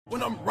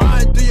When I'm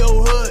riding through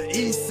your hood,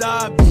 east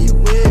side be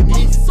with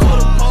me. So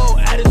the pole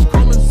at his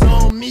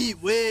chromosome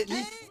meet with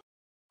me.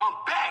 I'm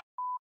back.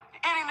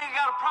 Any nigga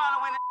got a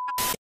problem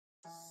with it?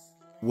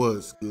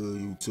 What's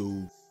good,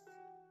 YouTube?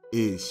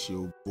 It's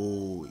your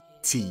boy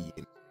T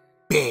and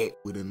back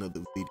with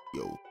another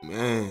video,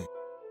 man.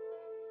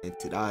 And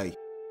today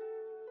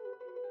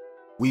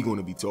we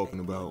gonna be talking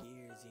about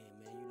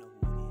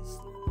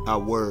how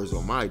words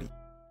are mighty,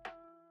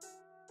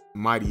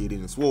 mightier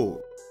than a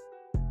sword.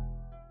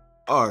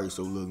 Alright,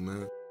 so look,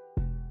 man.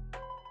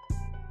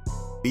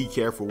 Be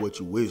careful what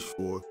you wish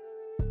for.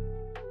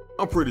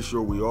 I'm pretty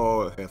sure we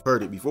all have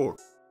heard it before,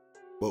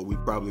 but we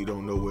probably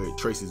don't know where it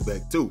traces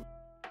back to.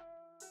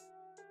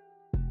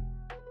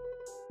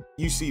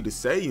 You see, the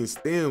saying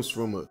stems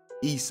from a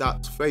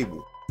Aesop's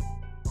fable,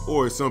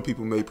 or as some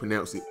people may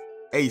pronounce it,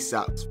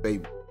 Aesop's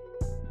fable.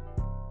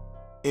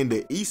 And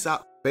the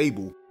Aesop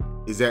fable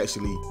is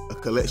actually a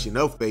collection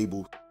of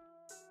fables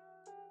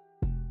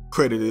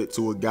credited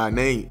to a guy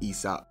named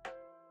Aesop.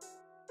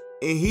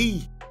 And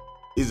he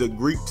is a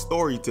Greek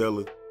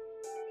storyteller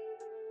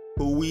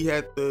who we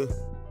have to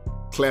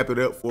clap it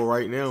up for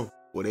right now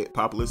for that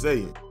popular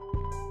saying.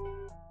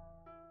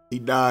 He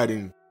died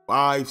in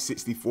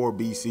 564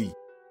 BC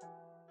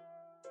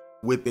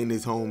within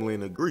his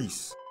homeland of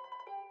Greece.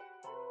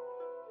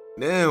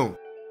 Now,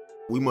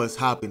 we must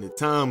hop in the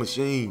time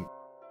machine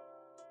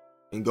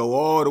and go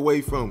all the way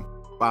from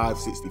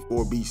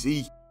 564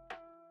 BC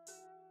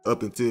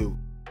up until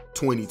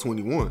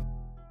 2021.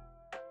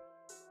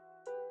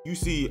 You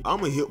see,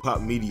 I'm a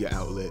hip-hop media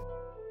outlet.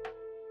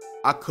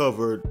 I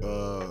covered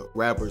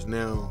rappers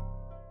now,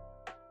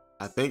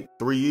 I think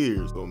 3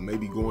 years, or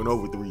maybe going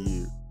over 3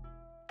 years.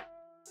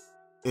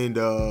 And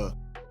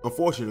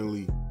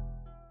unfortunately,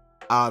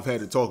 I've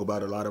had to talk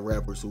about a lot of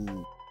rappers who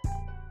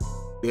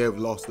they have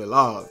lost their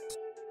lives.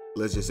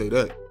 Let's just say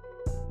that.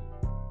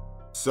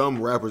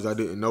 Some rappers I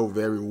didn't know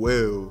very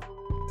well.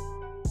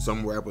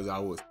 Some rappers I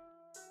was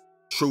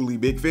truly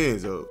big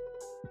fans of.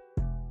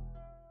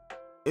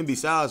 And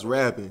besides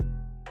rapping,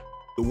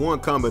 the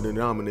one common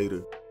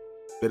denominator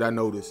that I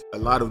noticed a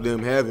lot of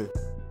them having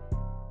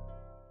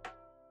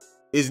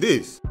is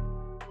this.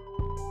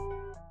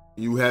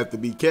 You have to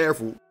be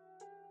careful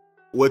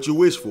what you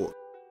wish for,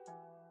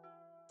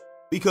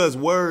 because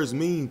words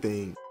mean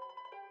things.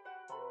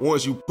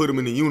 Once you put them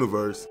in the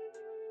universe,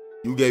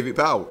 you gave it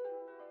power.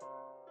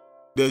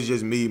 That's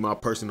just me, my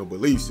personal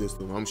belief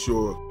system. I'm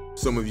sure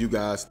some of you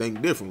guys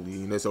think differently,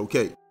 and that's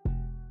okay.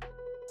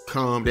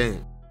 Calm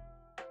down.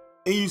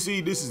 And you see,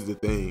 this is the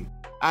thing.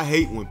 I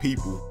hate when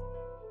people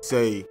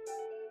say,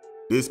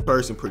 this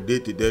person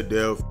predicted their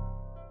death,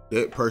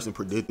 that person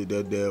predicted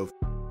their death.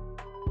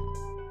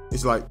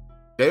 It's like,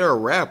 they are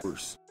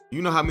rappers.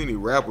 You know how many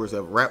rappers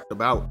have rapped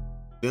about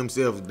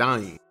themselves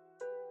dying?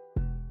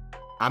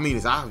 I mean,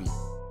 it's obvious.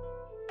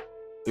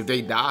 If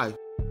they die,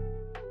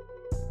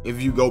 if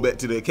you go back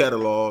to their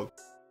catalog,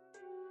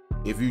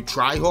 if you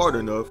try hard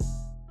enough,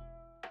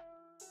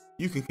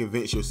 you can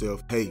convince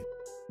yourself, hey,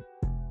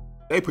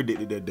 they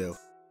predicted their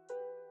death.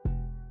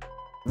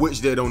 Which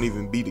that don't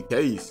even be the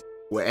case.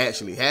 What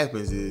actually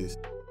happens is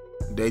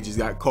they just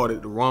got caught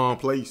at the wrong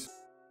place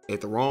at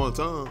the wrong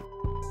time.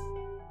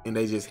 And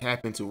they just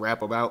happen to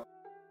rap about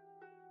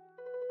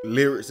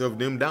lyrics of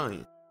them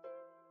dying.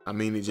 I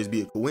mean, it just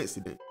be a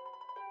coincidence.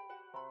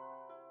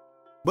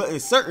 But in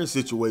certain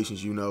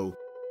situations, you know,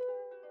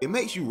 it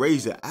makes you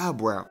raise an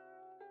eyebrow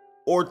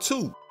or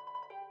two.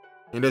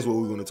 And that's what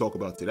we're going to talk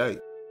about today.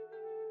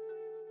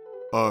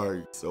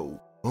 Alright, so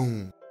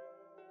boom.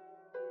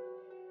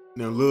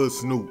 Now, Lil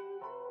Snoop,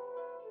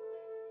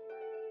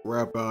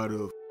 rap out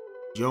of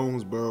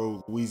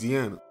Jonesboro,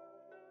 Louisiana.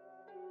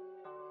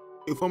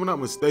 If I'm not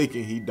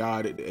mistaken, he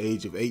died at the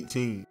age of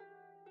 18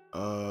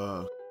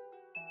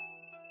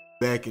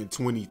 back in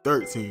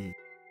 2013.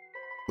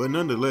 But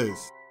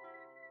nonetheless,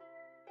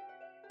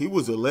 he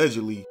was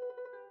allegedly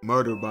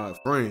murdered by a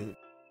friend.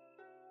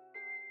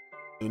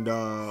 And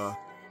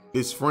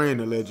his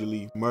friend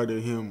allegedly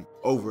murdered him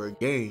over a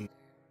game.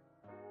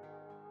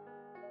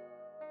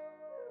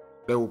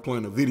 They were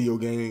playing a video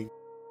game.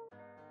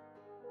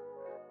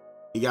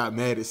 He got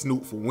mad at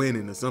Snoop for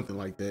winning or something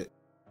like that.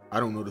 I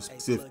don't know the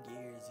specific.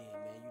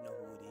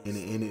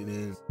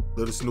 And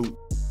little Snoop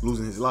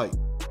losing his life.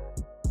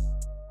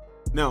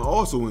 Now,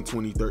 also in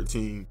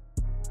 2013,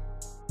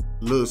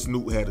 Lil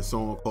Snoop had a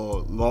song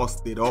called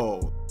Lost It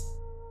All.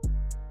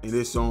 And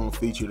this song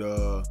featured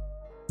a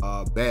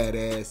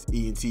badass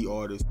ENT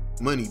artist,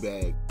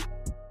 Moneybagg.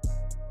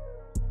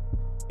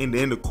 And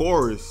in the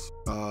chorus,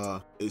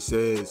 it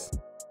says,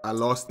 I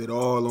lost it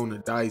all on the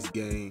dice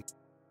game.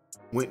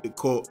 Went to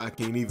court, I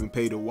can't even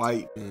pay the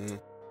white man.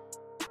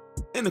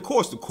 And of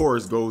course the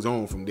chorus goes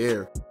on from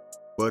there.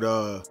 But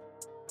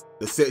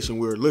the section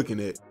we're looking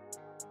at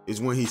is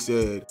when he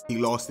said he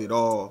lost it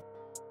all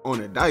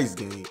on a dice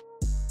game.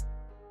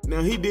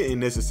 Now, he didn't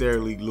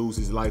necessarily lose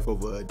his life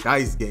over a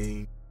dice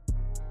game.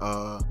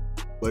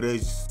 But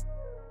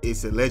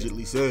it's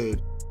allegedly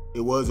said,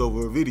 it was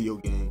over a video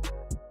game.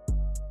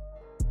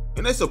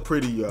 And that's a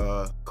pretty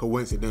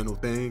coincidental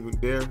thing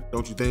there,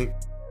 don't you think?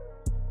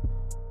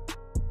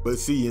 But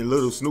see, in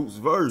Lil Snoop's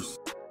verse,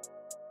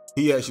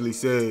 he actually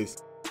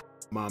says,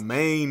 "My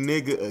main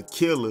nigga a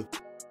killer,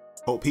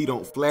 hope he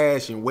don't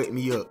flash and wake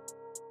me up.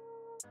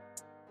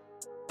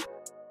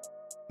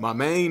 My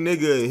main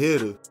nigga a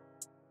hitter,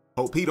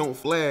 hope he don't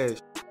flash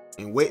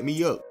and wake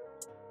me up."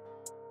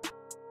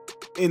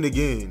 And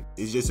again,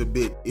 it's just a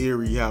bit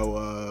eerie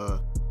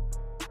how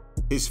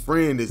his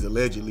friend is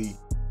allegedly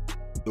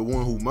the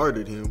one who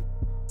murdered him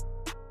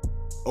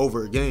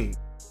over a game.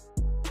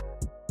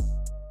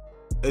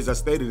 As I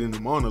stated in the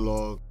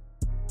monologue,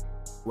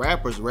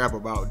 rappers rap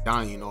about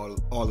dying all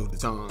of the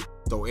time,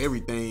 so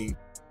everything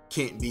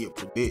can't be a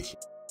prediction.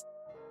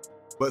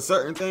 But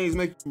certain things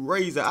make you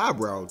raise an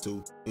eyebrow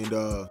too,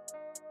 and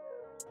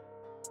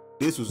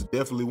this was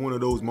definitely one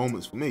of those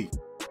moments for me.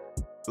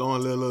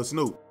 Blowing Lil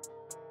Snoop.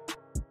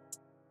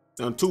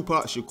 Now,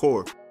 Tupac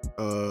Shakur,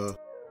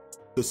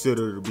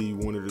 considered to be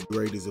one of the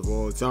greatest of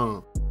all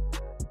time.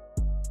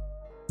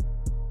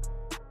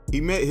 He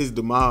met his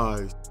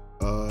demise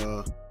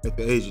at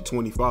the age of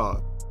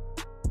 25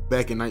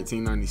 back in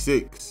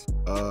 1996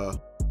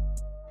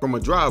 from a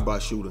drive-by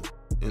shooting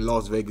in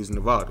Las Vegas,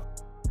 Nevada.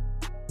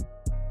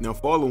 Now,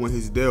 following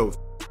his death,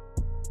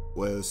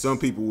 well, some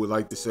people would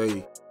like to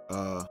say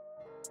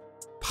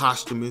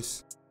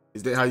posthumous.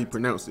 Is that how you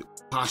pronounce it?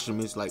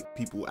 Posthumous, like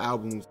people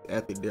albums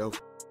after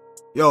death.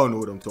 Y'all know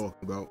what I'm talking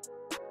about.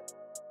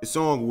 The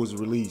song was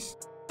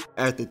released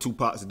after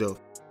Tupac's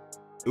death.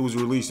 It was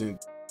released in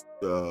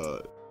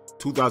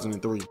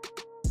 2003.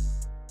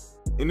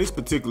 In this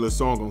particular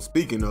song I'm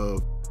speaking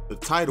of, the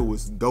title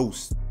is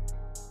Ghost.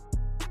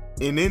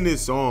 And in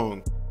this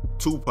song,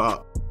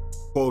 Tupac,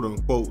 quote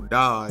unquote,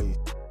 dies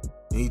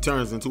and he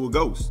turns into a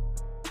ghost.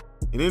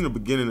 And in the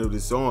beginning of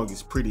this song,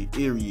 it's pretty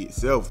eerie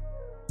itself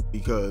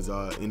because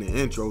in the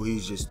intro,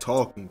 he's just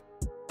talking.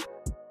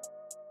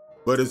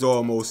 But it's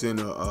almost in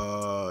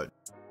a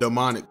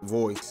demonic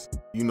voice.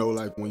 You know,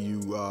 like when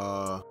you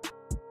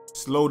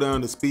slow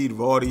down the speed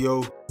of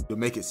audio to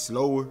make it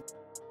slower.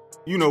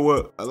 You know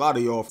what? A lot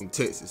of y'all from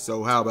Texas,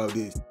 so how about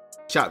this?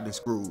 Chopped and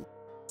screwed.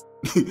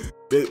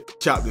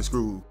 Chopped and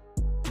screwed.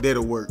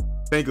 That'll work.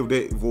 Think of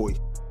that voice.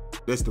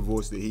 That's the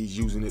voice that he's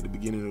using at the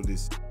beginning of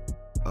this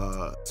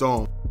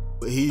song.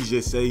 But he's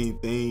just saying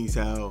things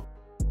how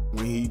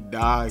when he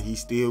died, he's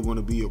still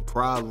gonna be a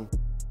problem.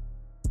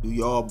 Do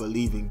y'all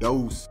believe in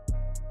ghosts?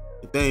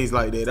 And things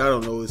like that. I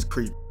don't know, it's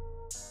creepy.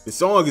 The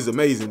song is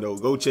amazing though.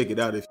 Go check it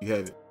out if you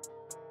haven't.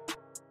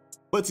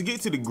 But to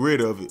get to the grit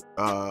of it,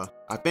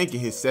 I think in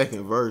his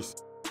second verse,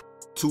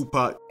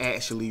 Tupac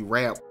actually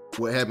rapped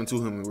what happened to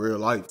him in real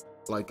life.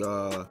 Like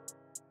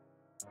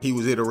he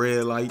was at a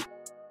red light,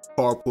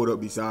 car pulled up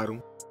beside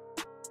him,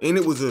 and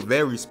it was a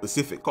very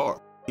specific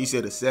car. He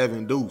said a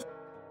 7 Deuce.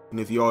 And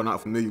if y'all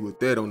not familiar with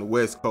that on the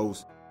West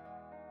Coast,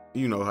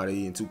 you know how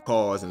they into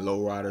cars and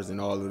lowriders and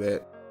all of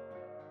that.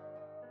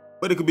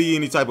 But it could be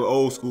any type of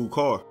old school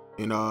car.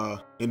 And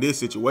in this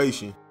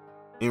situation,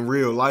 in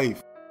real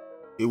life,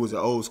 it was an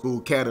old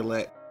school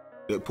Cadillac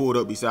that pulled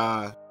up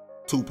beside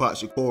Tupac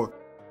Shakur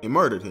and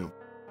murdered him.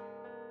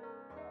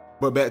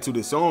 But back to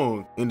the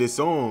song. In this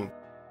song,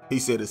 he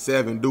said a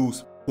 7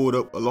 Deuce pulled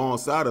up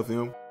alongside of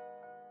him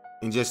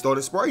and just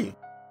started spraying.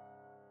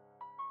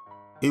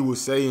 He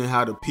was saying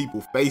how the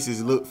people's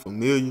faces look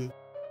familiar,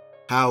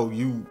 how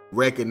you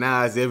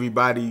recognize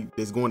everybody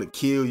that's going to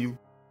kill you.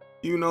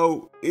 You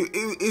know,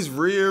 it's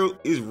real.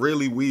 It's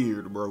really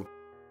weird, bro.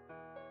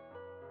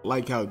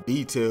 Like how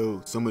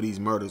detailed some of these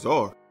murders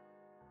are.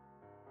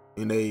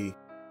 And they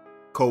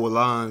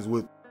co-aligns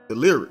with the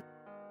lyric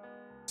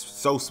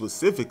so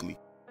specifically.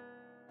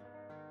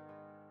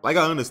 Like,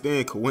 I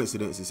understand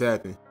coincidences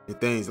happen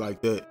and things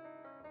like that.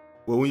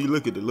 But when you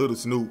look at the Lil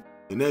Snoop,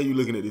 and now you're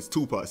looking at this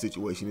Tupac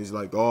situation, it's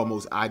like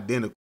almost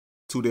identical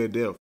to their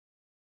death.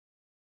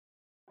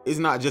 It's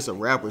not just a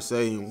rapper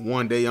saying,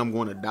 one day I'm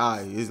going to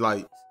die. It's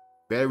like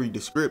very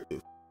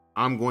descriptive.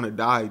 I'm going to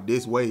die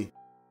this way.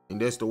 And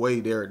that's the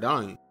way they're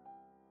dying.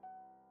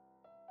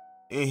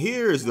 And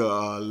here's the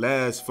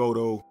last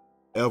photo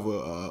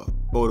ever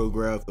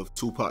photographed of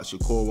Tupac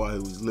Shakur while he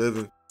was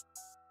living.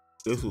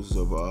 This was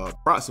of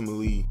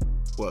approximately,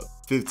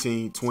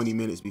 15-20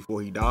 minutes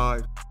before he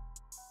died.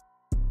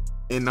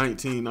 In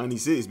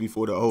 1996,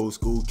 before the old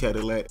school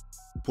Cadillac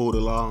pulled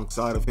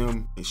alongside of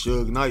him and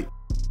Suge Knight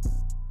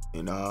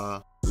and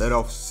let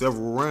off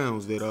several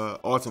rounds that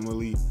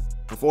ultimately,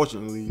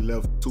 unfortunately,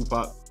 left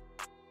Tupac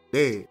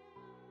dead.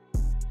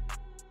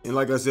 And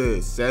like I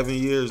said, 7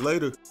 years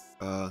later,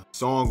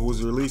 song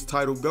was released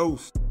titled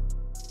Ghost.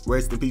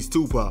 Rest in peace,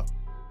 Tupac.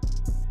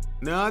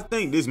 Now, I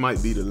think this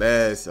might be the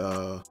last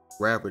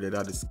rapper that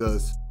I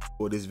discuss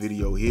for this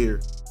video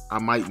here. I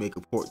might make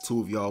a part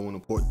 2 if y'all want a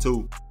part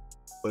 2.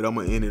 But I'm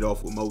going to end it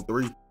off with Mo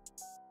 3.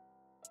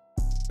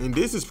 And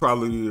this is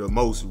probably the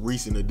most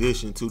recent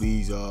addition to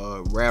these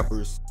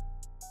rappers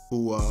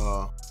who,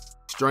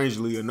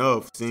 strangely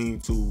enough,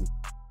 seem to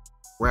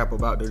rap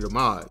about their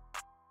demise.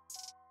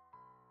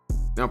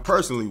 Now,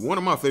 personally, one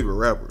of my favorite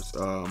rappers,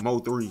 Mo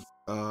 3,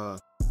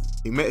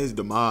 he met his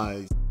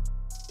demise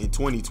in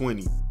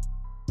 2020,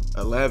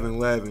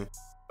 11/11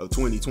 of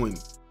 2020.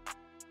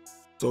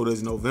 So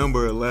there's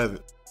November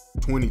 11th,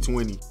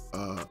 2020,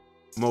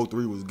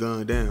 Mo3 was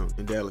gunned down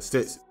in Dallas,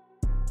 Texas.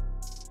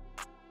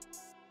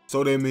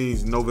 So that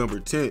means November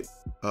 10th,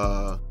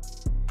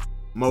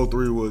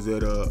 Mo3 was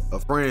at a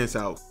friend's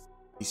house.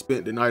 He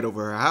spent the night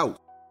over her house.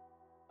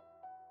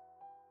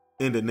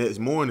 And the next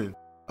morning,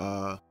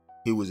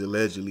 he was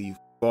allegedly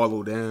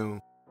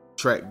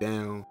tracked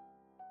down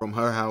from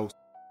her house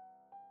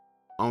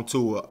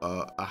onto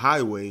a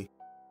highway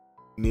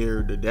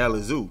near the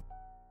Dallas Zoo.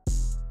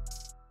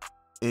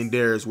 And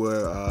there's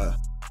where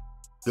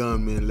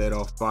gunmen let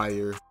off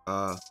fire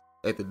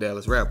at the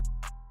Dallas rapper.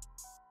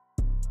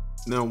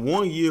 Now,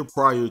 1 year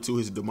prior to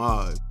his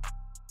demise,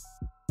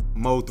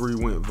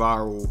 Mo3 went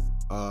viral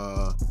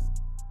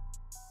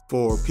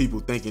for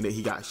people thinking that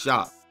he got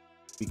shot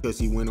because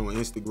he went on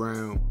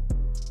Instagram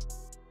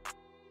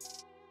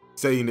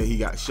saying that he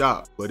got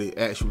shot, but it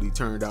actually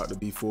turned out to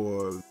be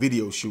for a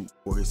video shoot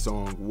for his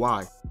song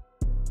Why.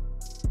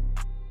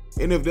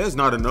 And if that's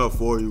not enough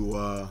for you,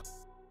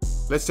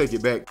 let's take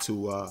it back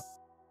to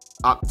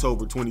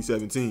October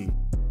 2017.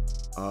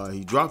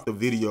 He dropped a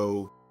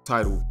video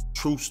titled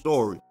True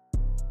Story.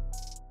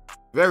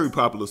 Very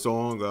popular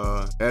song,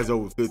 has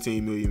over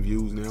 15 million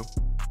views now.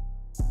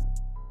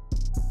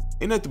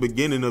 And at the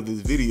beginning of this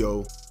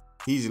video,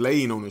 he's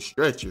laying on a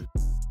stretcher,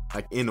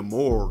 like in the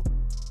morgue.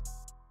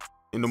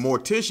 And the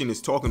mortician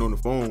is talking on the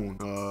phone,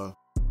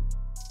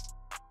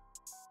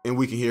 and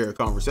we can hear a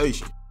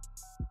conversation.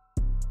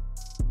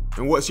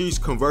 And what she's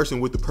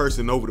conversing with the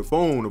person over the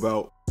phone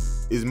about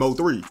is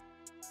Mo3.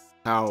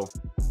 How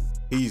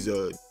he's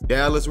a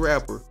Dallas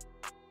rapper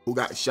who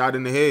got shot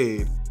in the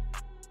head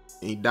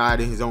and he died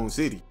in his own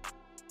city.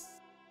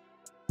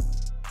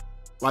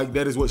 Like,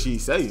 that is what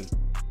she's saying.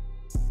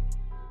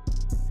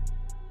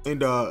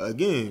 And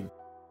again,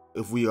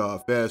 if we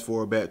fast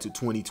forward back to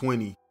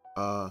 2020,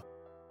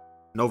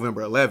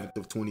 November 11th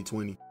of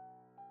 2020,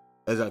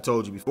 as I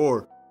told you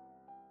before,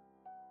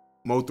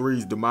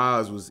 Mo3's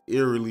demise was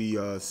eerily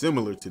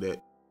similar to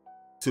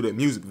that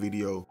music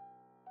video,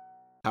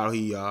 how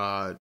he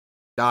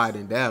died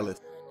in Dallas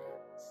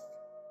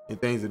and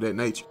things of that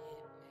nature.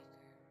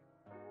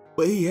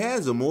 But he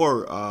has a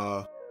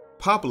more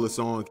popular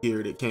song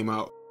here that came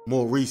out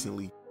more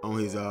recently on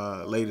his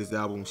latest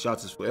album,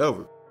 Shots Is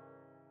Forever.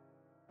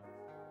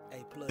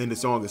 And the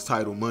song is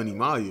titled Money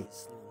Maya.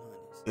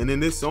 And in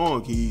this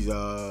song, he's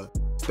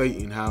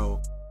stating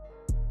how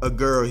a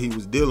girl he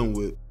was dealing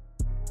with,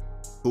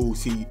 who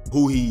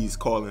he's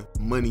calling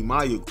Money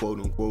Maya, quote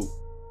unquote,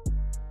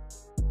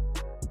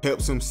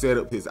 helps him set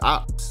up his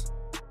ops.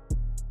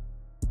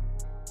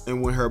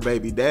 And when her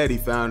baby daddy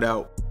found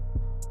out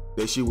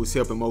that she was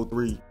helping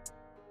Mo3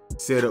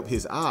 set up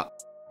his op,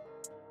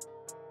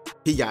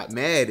 he got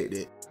mad at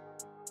it.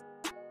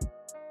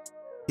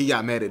 He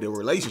got mad at the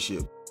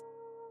relationship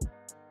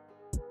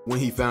when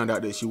he found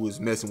out that she was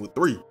messing with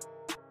 3.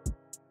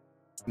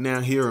 Now,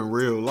 here in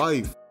real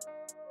life,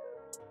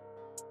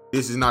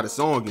 this is not a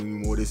song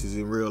anymore. This is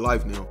in real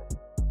life now.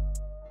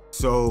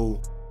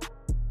 So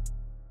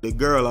the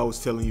girl I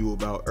was telling you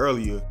about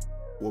earlier,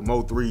 where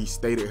Mo3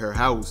 stayed at her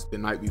house the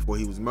night before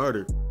he was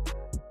murdered,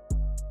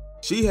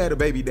 she had a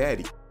baby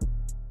daddy.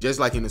 Just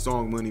like in the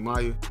song Money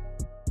Maya,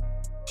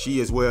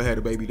 she as well had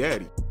a baby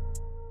daddy.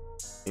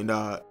 And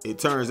it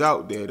turns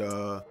out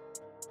that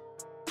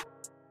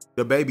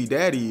the baby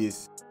daddy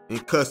is in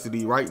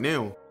custody right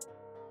now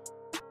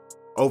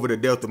over the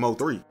death of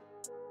Mo3.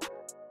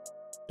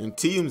 And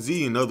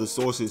TMZ and other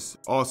sources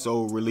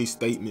also released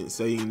statements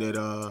saying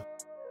that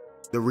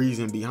the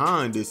reason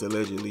behind this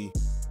allegedly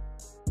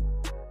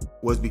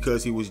was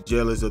because he was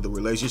jealous of the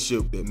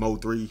relationship that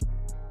Mo3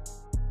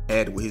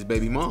 had with his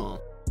baby mom.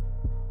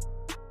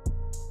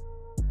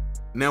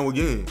 Now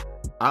again,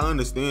 I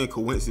understand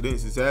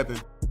coincidences happen,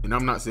 and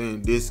I'm not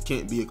saying this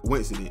can't be a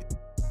coincidence.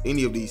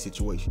 Any of these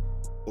situations,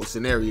 or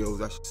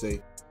scenarios I should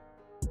say.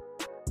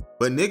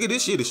 But nigga,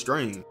 this shit is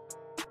strange.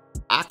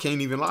 I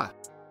can't even lie.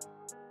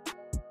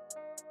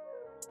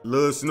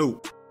 Lil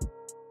Snoop,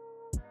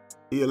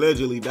 he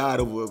allegedly died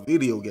over a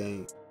video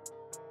game,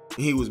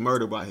 and he was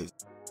murdered by his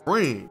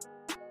friend.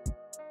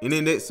 And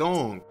in that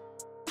song,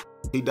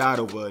 he died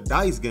over a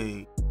dice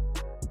game,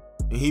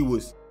 and he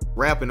was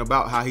rapping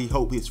about how he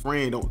hoped his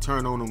friend don't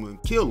turn on him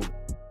and kill him.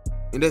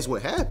 And that's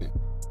what happened.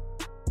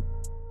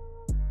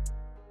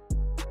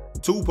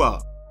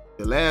 Tupac,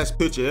 the last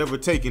picture ever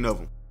taken of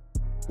him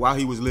while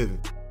he was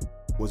living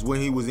was when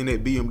he was in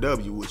that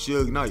BMW with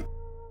Suge Knight.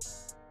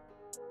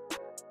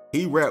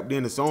 He rapped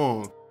in the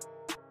song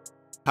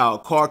how a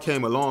car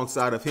came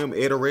alongside of him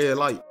at a red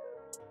light,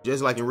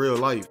 just like in real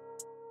life,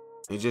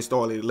 and just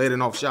started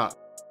letting off shots,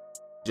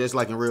 just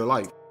like in real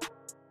life.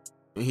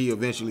 And he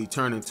eventually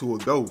turned into a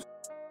ghost,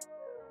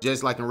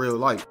 just like in real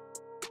life.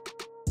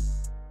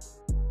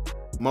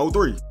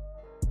 Mo3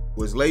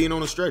 was laying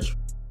on a stretcher.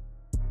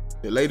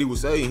 The lady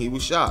was saying he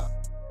was shot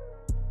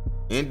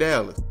in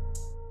Dallas.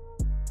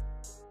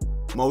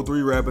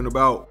 Mo3 rapping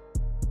about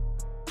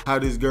how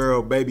this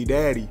girl baby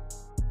daddy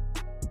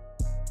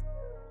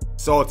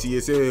salty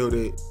as hell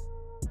that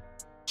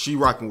she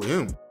rocking with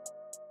him.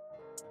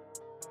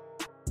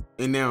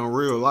 And now in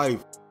real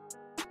life,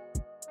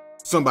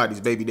 somebody's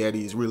baby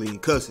daddy is really in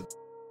custody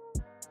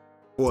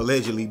for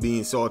allegedly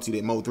being salty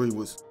that Mo3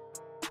 was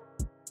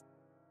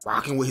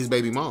rocking with his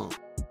baby mom.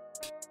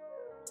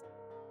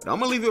 But I'm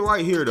gonna leave it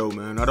right here though,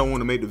 man. I don't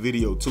want to make the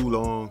video too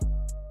long.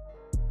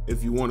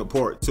 If you want a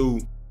part 2,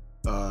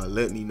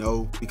 let me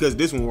know, because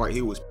this one right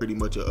here was pretty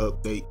much an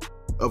update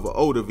of an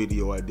older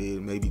video I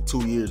did maybe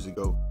 2 years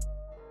ago,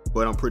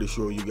 but I'm pretty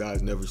sure you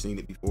guys never seen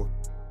it before.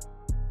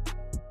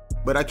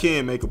 But I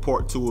can make a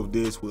part 2 of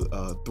this with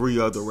 3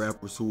 other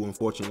rappers who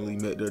unfortunately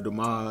met their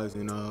demise,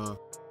 and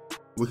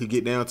we could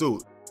get down to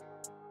it.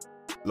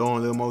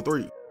 Long live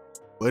Mo3.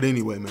 But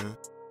anyway, man,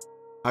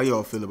 how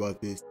y'all feel about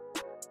this?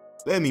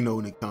 Let me know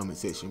in the comment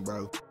section,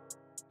 bro.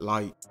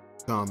 Like,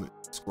 comment,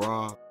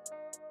 subscribe,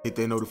 hit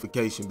that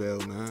notification bell,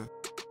 man.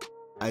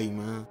 Hey,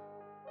 man,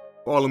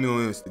 follow me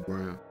on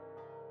Instagram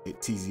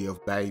at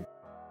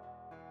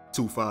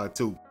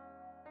TZFBaby252.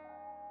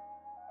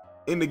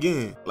 And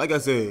again, like I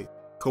said,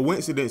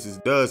 coincidences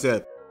does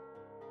happen,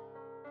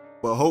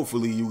 but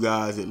hopefully you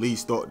guys at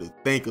least start to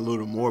think a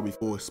little more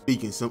before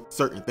speaking some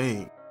certain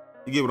things.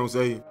 You get what I'm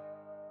saying?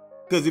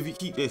 Because if you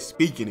keep just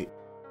speaking it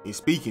and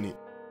speaking it,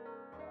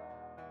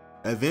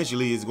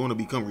 eventually it's going to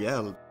become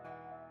reality.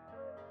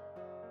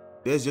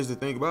 That's just the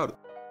thing about it.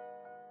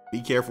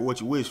 Be careful what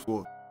you wish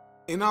for.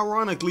 And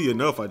ironically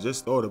enough, I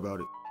just thought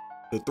about it.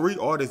 The 3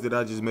 artists that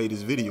I just made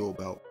this video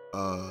about,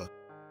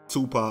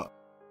 Tupac,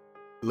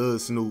 Lil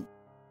Snoop,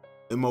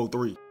 and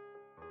Mo3,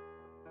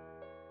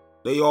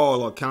 they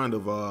all are kind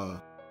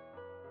of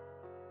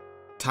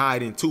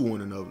tied into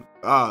one another.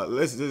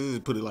 Let's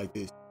just put it like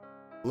this.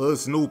 Lil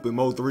Snoop and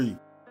Mo3,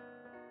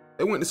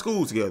 they went to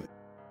school together.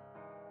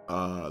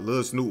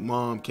 Lil Snoop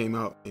mom came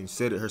out and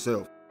said it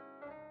herself.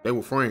 They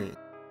were friends.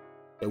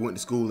 They went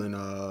to school in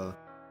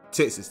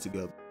Texas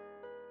together.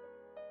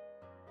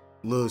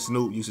 Lil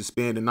Snoop used to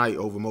spend the night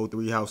over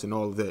Mo3 house and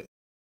all of that.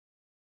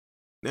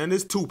 Now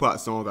this Tupac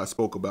song I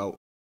spoke about,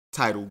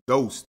 titled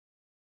Ghost,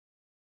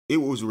 it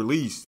was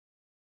released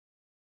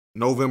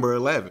November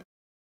 11th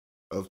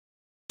of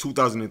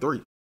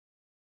 2003.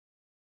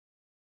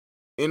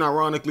 And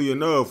ironically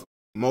enough,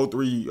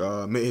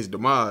 Mo3 met his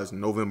demise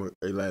November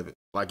 11th.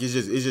 Like, it's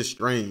just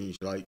strange.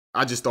 Like,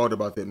 I just thought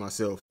about that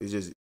myself. It's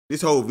just,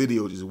 this whole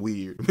video is just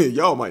weird. Man,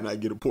 y'all might not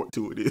get a part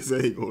 2 of this, I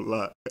ain't gonna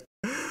lie.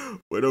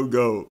 But don't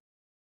go.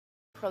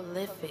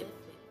 Prolific.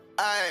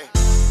 Aye.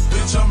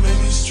 Bitch, I'm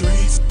in these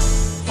streets.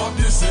 Fuck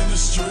this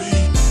industry.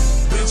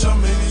 Bitch,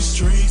 I'm in these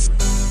streets.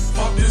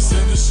 Fuck this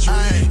industry.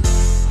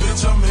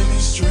 Bitch, I'm in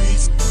these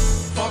streets.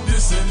 Fuck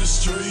this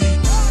industry.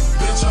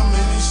 Bitch, I'm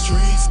in these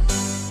streets.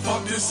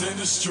 Fuck this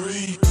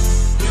industry.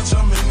 Bitch,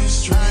 I'm in these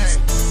streets.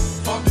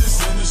 Fuck this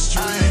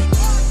industry.